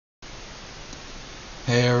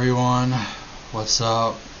Hey everyone, what's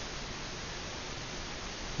up?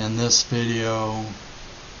 In this video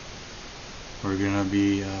we're gonna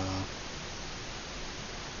be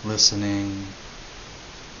listening,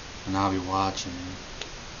 and I'll be watching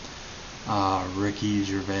Ricky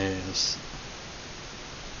Gervais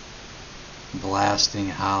blasting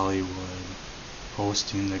Hollywood,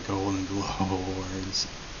 hosting the Golden Globe Awards.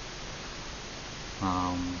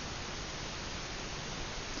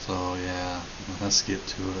 So yeah, let's get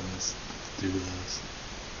to it. Let's do this.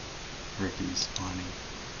 Ricky's funny.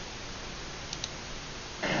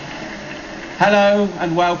 Hello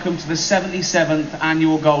and welcome to the 77th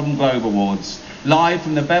Annual Golden Globe Awards, live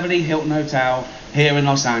from the Beverly Hilton Hotel here in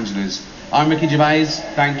Los Angeles. I'm Ricky Gervais,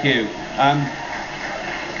 thank you.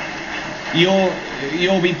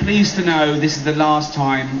 You'll be pleased to know this is the last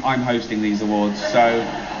time I'm hosting these awards, so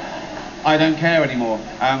I don't care anymore.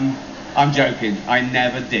 I'm joking, I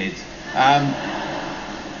never did.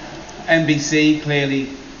 NBC clearly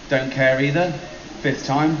don't care either, 5th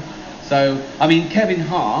time. So, I mean, Kevin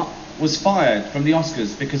Hart was fired from the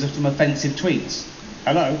Oscars because of some offensive tweets.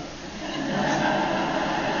 Hello?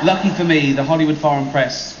 Lucky for me, the Hollywood Foreign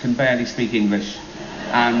Press can barely speak English,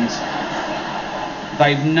 and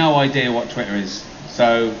they've no idea what Twitter is.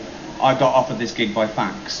 So, I got offered this gig by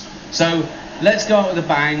fax. So, let's go out with a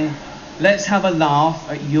bang. Let's have a laugh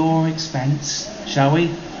at your expense, shall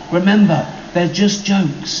we? Remember, they're just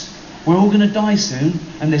jokes. We're all going to die soon,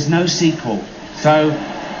 and there's no sequel. So,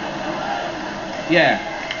 yeah,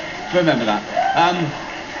 remember that.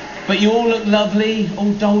 But you all look lovely,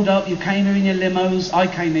 all dolled up. You came here in your limos. I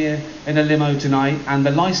came here in a limo tonight, and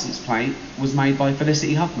the license plate was made by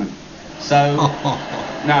Felicity Huffman. So,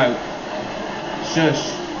 no,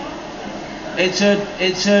 shush. It's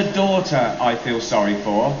her daughter I feel sorry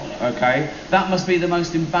for, okay? That must be the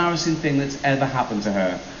most embarrassing thing that's ever happened to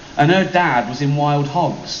her. And her dad was in Wild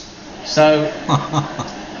Hogs. So,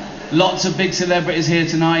 lots of big celebrities here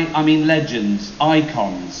tonight. I mean, legends,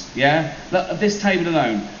 icons, yeah? Look, at this table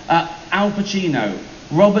alone, Al Pacino,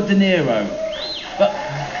 Robert De Niro, but...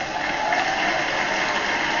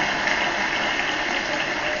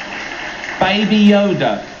 Baby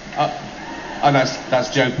Yoda. Oh, that's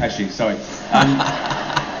Joe Pesci, sorry.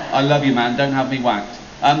 I love you, man, don't have me whacked.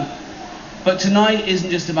 But tonight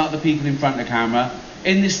isn't just about the people in front of the camera.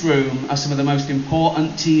 In this room are some of the most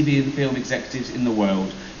important TV and film executives in the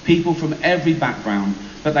world. People from every background,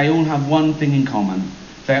 but they all have one thing in common.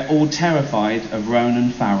 They're all terrified of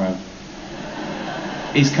Ronan Farrow.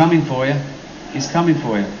 He's coming for you. He's coming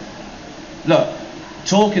for you. Look,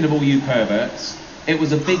 talking of all you perverts, it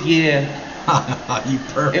was a big year... You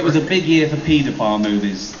pervert. It was a big year for paedophile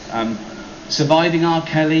movies. Surviving R.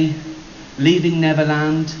 Kelly, Leaving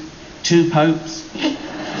Neverland, Two Popes.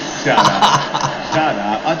 Shut up. Shut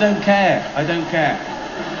up. I don't care. I don't care.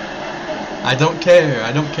 I don't care.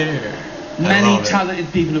 I don't care. Many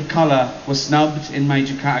talented people of colour were snubbed in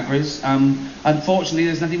major categories. Unfortunately,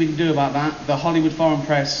 there's nothing we can do about that. The Hollywood Foreign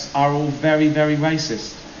Press are all very, very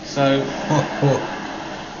racist. So,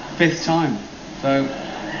 5th time. So...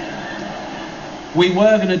 We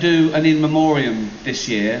were going to do an in memoriam this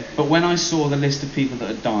year, but when I saw the list of people that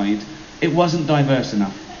had died, it wasn't diverse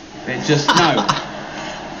enough. It just, no.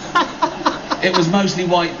 It was mostly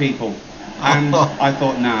white people. And I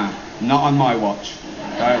thought, nah, not on my watch.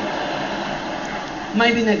 So,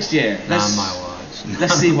 maybe next year. Not on my watch.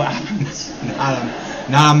 Let's see what happens.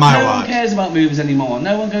 Not on my watch. No one cares about movies anymore.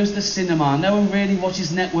 No one goes to the cinema. No one really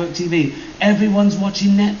watches network TV. Everyone's watching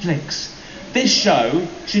Netflix. This show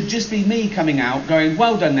should just be me coming out going,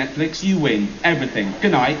 well done Netflix, you win, everything,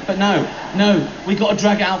 good night. But no, we got to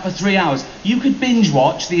drag it out for 3 hours. You could binge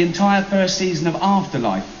watch the entire 1st season of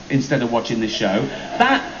Afterlife instead of watching this show.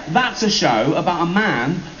 That's a show about a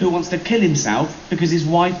man who wants to kill himself because his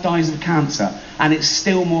wife dies of cancer, and it's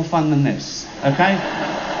still more fun than this, okay?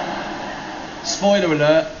 Spoiler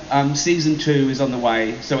alert, season 2 is on the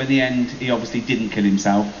way, so in the end he obviously didn't kill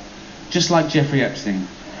himself, just like Jeffrey Epstein.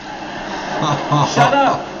 Shut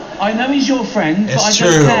up! I know he's your friend, but I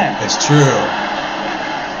don't care. It's true.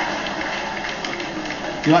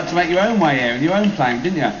 You like to make your own way here in your own plane,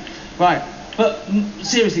 didn't you? Right, but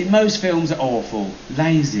seriously, most films are awful,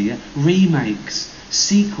 lazy, remakes,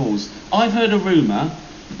 sequels. I've heard a rumour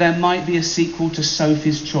that there might be a sequel to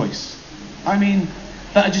Sophie's Choice. I mean,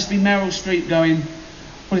 that'd just be Meryl Streep going,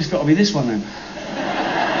 well, it's got to be this one then.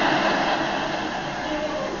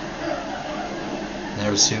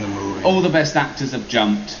 never seen the movie. All the best actors have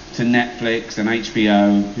jumped to Netflix and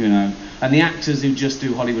HBO, you know. And the actors who just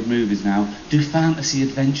do Hollywood movies now do fantasy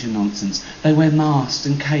adventure nonsense. They wear masks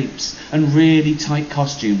and capes and really tight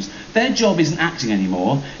costumes. Their job isn't acting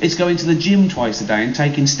anymore. It's going to the gym twice a day and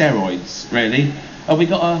taking steroids, really. Have we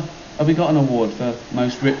got an award for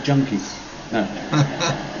most ripped junkie? No.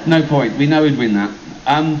 No point. We know he'd win that.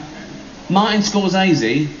 Martin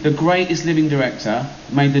Scorsese, the greatest living director,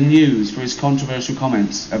 made the news for his controversial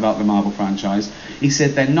comments about the Marvel franchise. He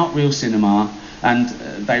said they're not real cinema and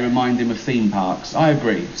they remind him of theme parks. I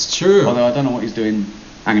agree. It's true. Although I don't know what he's doing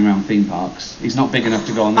hanging around theme parks. He's not big enough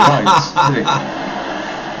to go on the rides, is he?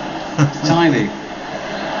 Tiny.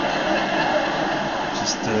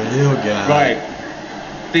 Just a little guy. Right.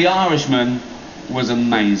 The Irishman was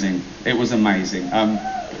amazing. It was amazing.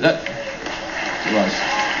 Look, it was.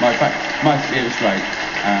 It was great.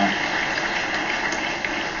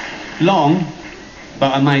 Long,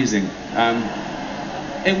 but amazing.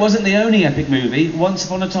 It wasn't the only epic movie. Once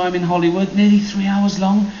Upon a Time in Hollywood, nearly 3 hours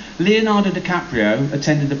long. Leonardo DiCaprio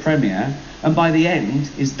attended the premiere, and by the end,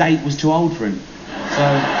 his date was too old for him.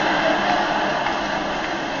 So...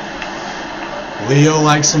 Leo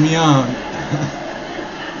likes him young.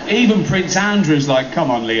 Even Prince Andrew's like,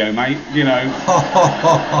 come on, Leo, mate, you know.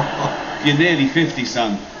 You're nearly 50,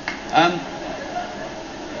 son.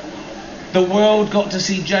 The world got to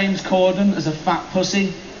see James Corden as a fat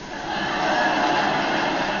pussy.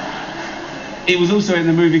 He was also in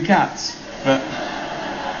the movie Cats, but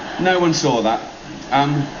no one saw that.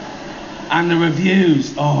 And the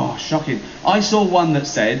reviews, oh, shocking. I saw one that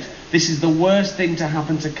said, this is the worst thing to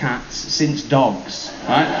happen to cats since dogs,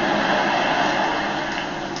 right?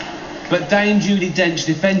 But Dame Judi Dench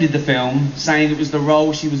defended the film, saying it was the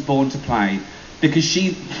role she was born to play, because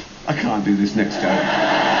she... I can't do this next joke.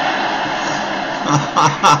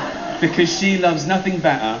 Because she loves nothing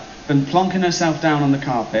better than plonking herself down on the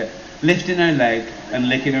carpet, lifting her leg and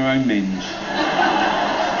licking her own minge.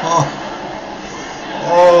 Oh.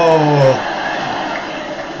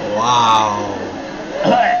 Wow.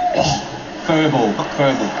 Furball.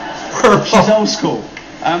 She's old school.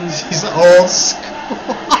 She's old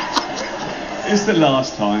school. It's the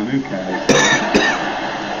last time, who cares?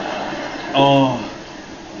 Oh.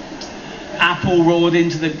 Apple roared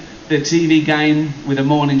into the TV game with a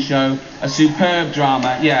morning show. A superb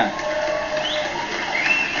drama, yeah.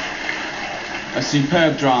 A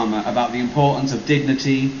superb drama about the importance of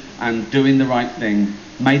dignity and doing the right thing,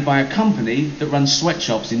 made by a company that runs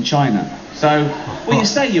sweatshops in China. So, well, you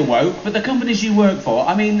say you're woke, but the companies you work for,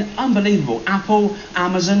 I mean, unbelievable. Apple,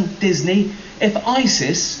 Amazon, Disney. If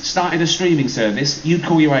ISIS started a streaming service, you'd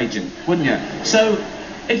call your agent, wouldn't you? So,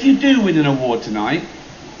 if you do win an award tonight,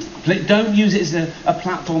 don't use it as a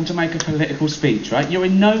platform to make a political speech, right? You're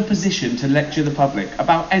in no position to lecture the public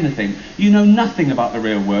about anything. You know nothing about the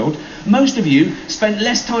real world. Most of you spent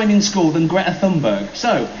less time in school than Greta Thunberg.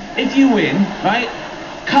 So, if you win, right,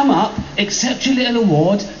 come up, accept your little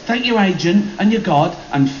award, thank your agent and your God,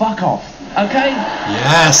 and fuck off, okay?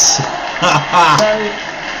 Yes! So,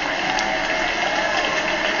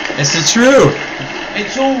 it's the truth!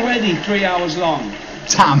 It's already 3 hours long.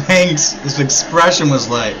 Tom Hanks, his expression was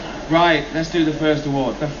like... Right, let's do the first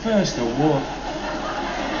award. The first award.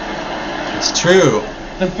 It's true.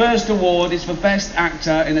 The first award is for Best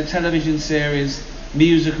Actor in a Television Series,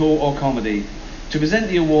 Musical or Comedy. To present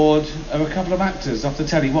the award are a couple of actors off the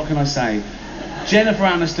telly, what can I say? Jennifer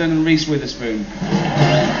Aniston and Reese Witherspoon.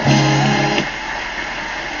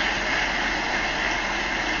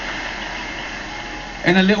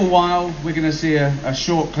 In a little while, we're going to see a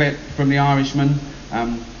short clip from The Irishman.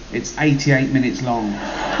 It's 88 minutes long.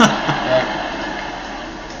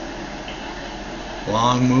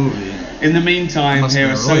 Long movie. In the meantime, here are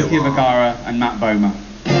really Sofia long. Vergara and Matt Bomer.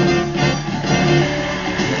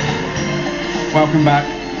 Welcome back.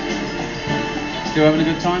 Still having a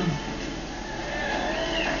good time?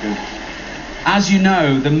 Good. As you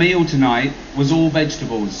know, the meal tonight was all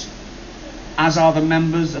vegetables, as are the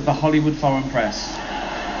members of the Hollywood Foreign Press.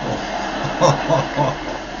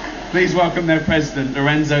 Please welcome their president,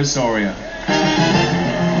 Lorenzo Soria.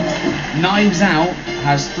 Knives Out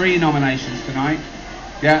has 3 nominations tonight.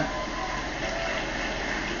 Yeah.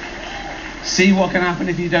 See what can happen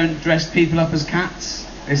if you don't dress people up as cats?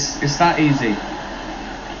 It's that easy.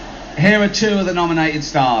 Here are 2 of the nominated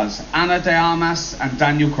stars, Ana de Armas and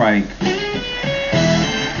Daniel Craig.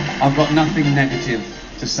 I've got nothing negative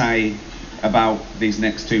to say about these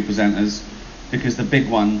next 2 presenters, because the big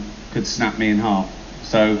one could snap me in half.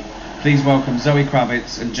 So please welcome Zoe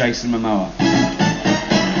Kravitz and Jason Momoa.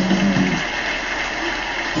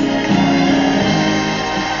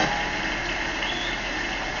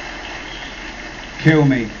 Kill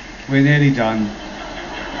me. We're nearly done.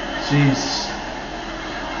 Jeez.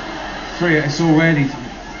 It's already.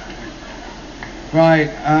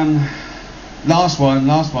 Right, last one.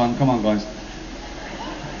 Come on, guys.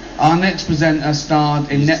 Our next presenter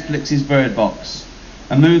starred in Netflix's Bird Box,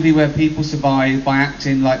 a movie where people survive by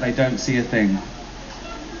acting like they don't see a thing.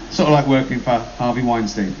 Sort of like working for Harvey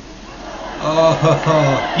Weinstein.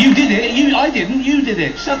 Oh. You did it. I didn't. You did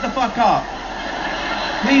it. Shut the fuck up.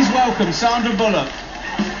 Please welcome Sandra Bullock.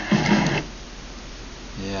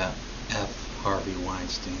 Yeah, F. Harvey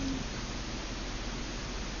Weinstein.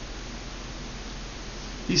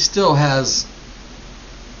 He still has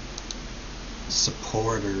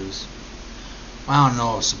supporters. I don't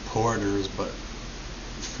know supporters, but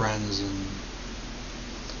friends in,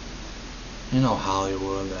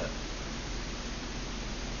 Hollywood that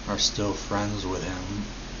are still friends with him.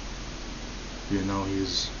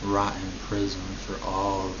 He's rotting in prison for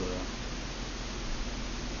all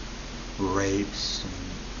the rapes and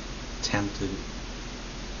attempted.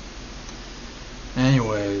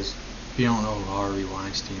 Anyways, if you don't know who Harvey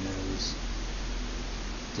Weinstein is,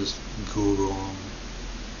 just Google him.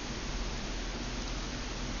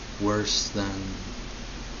 Worse than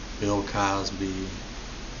Bill Cosby,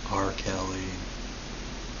 R. Kelly,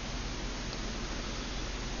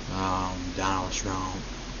 Donald Trump.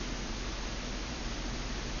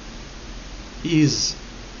 I'm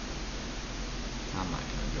not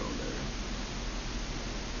gonna go there.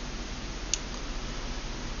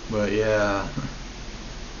 But yeah,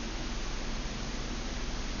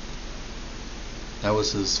 that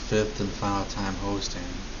was his 5th and final time hosting.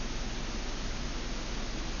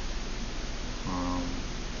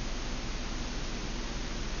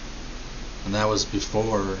 And that was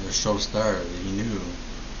before the show started. He knew.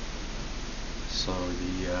 So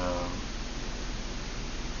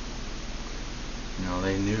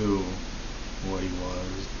they knew what he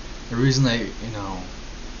was. The reason they,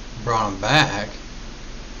 brought him back,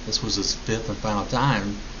 this was his 5th and final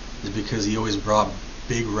time, is because he always brought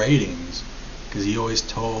big ratings. Because he was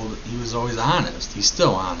always honest. He's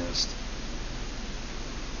still honest.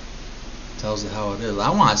 Tells it how it is. I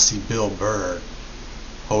want to see Bill Burr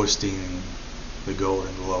hosting the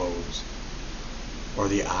Golden Globes or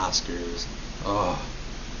the Oscars. Oh,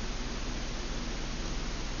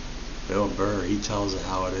 Bill Burr, he tells it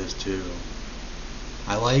how it is too.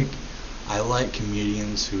 I like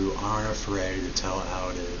comedians who aren't afraid to tell it how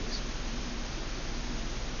it is.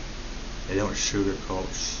 They don't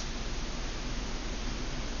sugarcoat.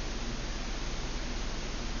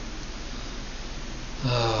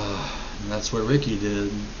 And that's what Ricky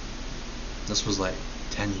did. This was like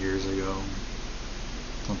 10 years ago,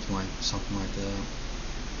 something like that.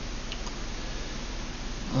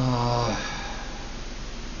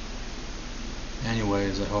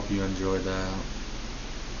 Anyways, I hope you enjoyed that.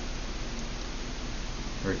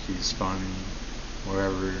 Ricky's funny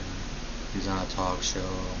wherever he's on a talk show.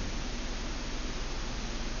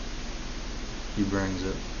 He brings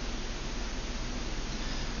it.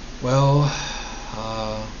 Well,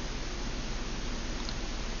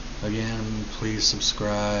 again, please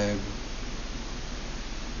subscribe.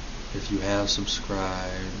 If you have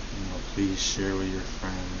subscribed, please share with your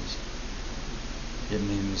friends. It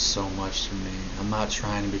means so much to me. I'm not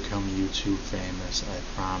trying to become YouTube famous, I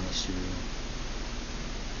promise you.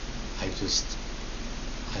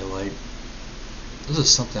 This is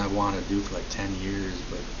something I wanted to do for like 10 years,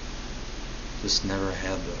 but just never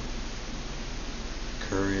had the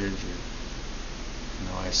courage,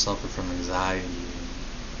 or, I suffer from anxiety,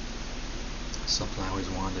 and something I always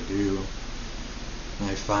wanted to do. And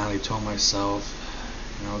I finally told myself,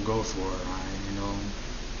 go for it, Ryan,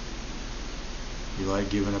 you like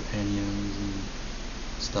giving opinions and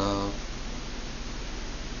stuff.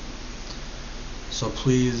 So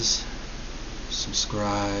please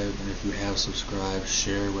subscribe, and if you have subscribed,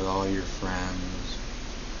 share with all your friends.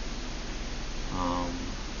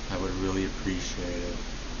 I would really appreciate it.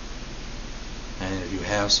 And if you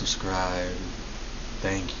have subscribed,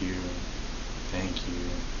 thank you.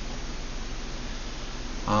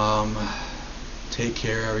 Take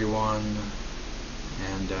care, everyone,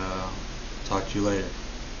 and talk to you later.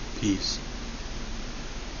 Peace.